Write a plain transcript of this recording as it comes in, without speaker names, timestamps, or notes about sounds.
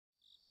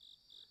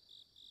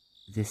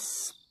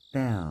This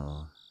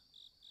spell.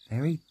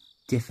 Very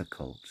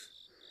difficult.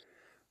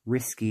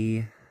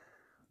 Risky.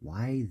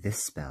 Why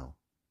this spell?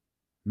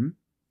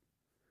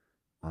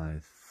 I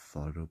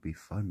thought it would be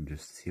fun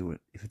just to see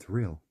if it's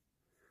real.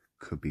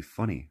 Could be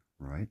funny,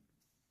 right?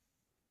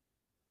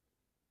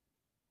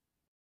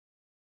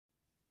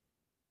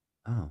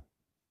 Oh.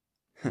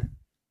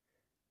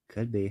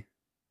 Could be.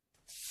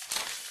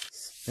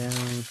 Spell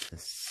to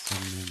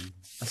summon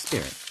a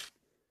spirit.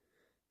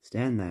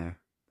 Stand there,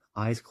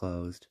 eyes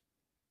closed,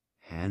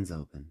 hands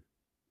open.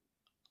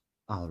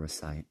 I'll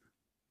recite.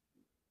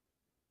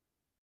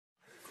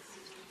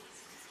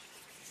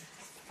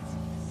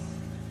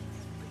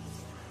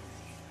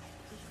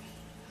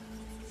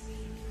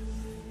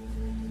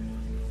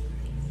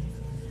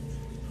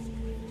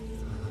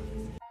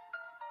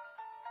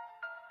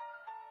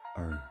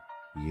 Are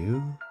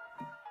you?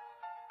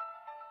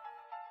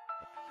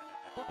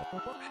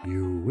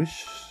 You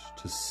wish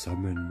to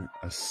summon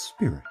a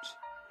spirit?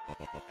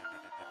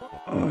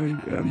 I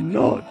am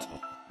not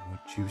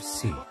what you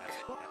seek.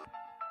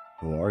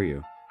 Who are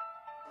you?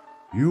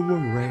 You were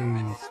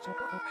raised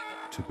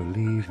to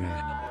believe in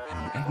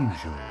an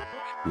angel.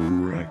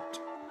 Right.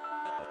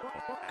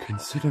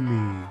 Consider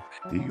me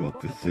the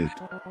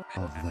opposite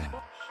of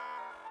that.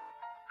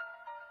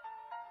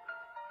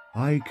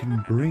 I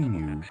can bring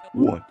you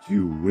what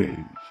you wish.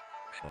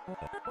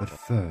 But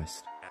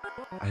first,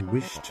 I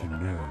wish to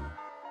know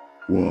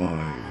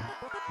why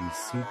you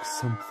seek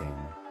something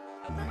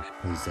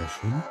like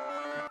possession.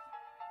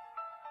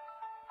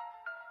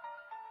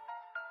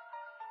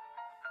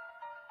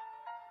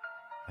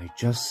 I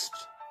just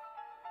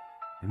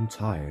am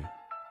tired.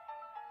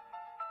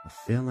 I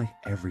feel like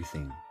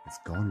everything that's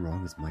gone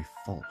wrong is my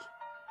fault.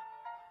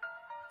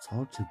 It's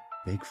all too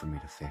big for me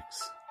to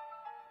fix.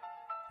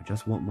 I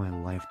just want my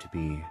life to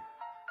be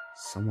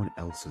someone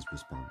else's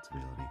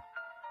responsibility.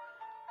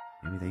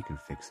 Maybe they can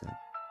fix it.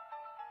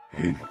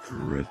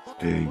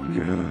 Interesting.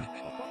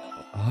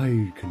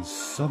 I can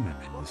summon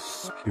the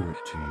spirit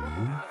to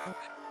you,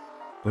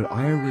 but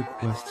I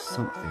request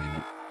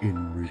something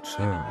in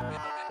return.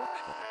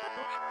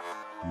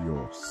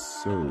 Your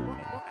soul.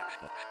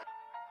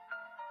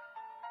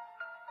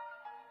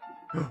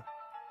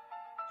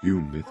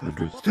 You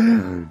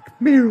misunderstand.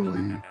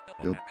 Merely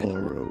to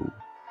borrow.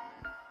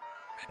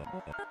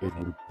 It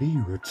will be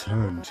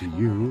returned to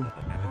you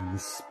when the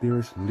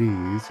spirit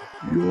leaves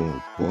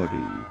your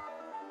body.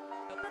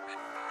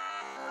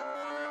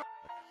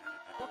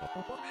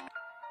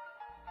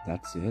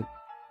 That's it?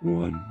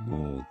 One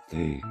more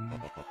thing.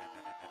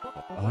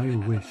 I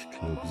wish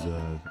to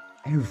observe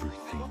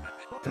everything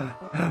that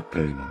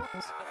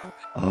happens.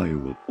 I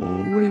will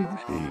always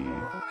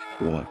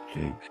be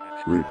watching,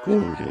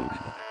 recording.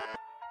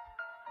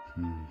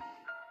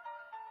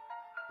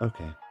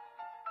 Okay.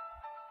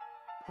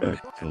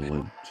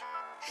 Excellent.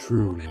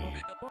 Truly.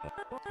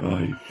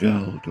 I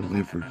shall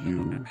deliver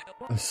you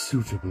a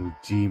suitable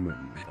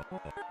demon.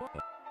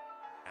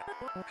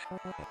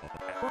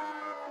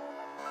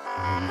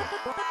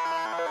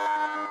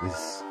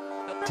 This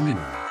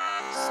demon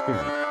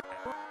spirit,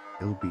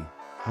 it'll be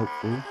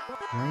helpful,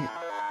 right?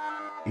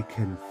 It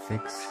can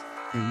fix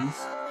things.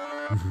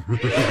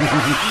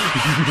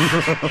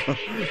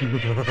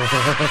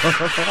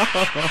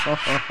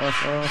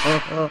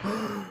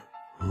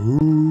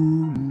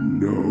 Who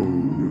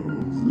knows?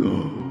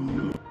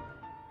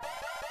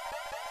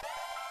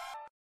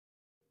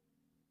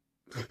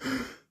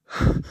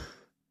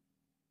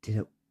 Did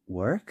it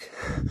work?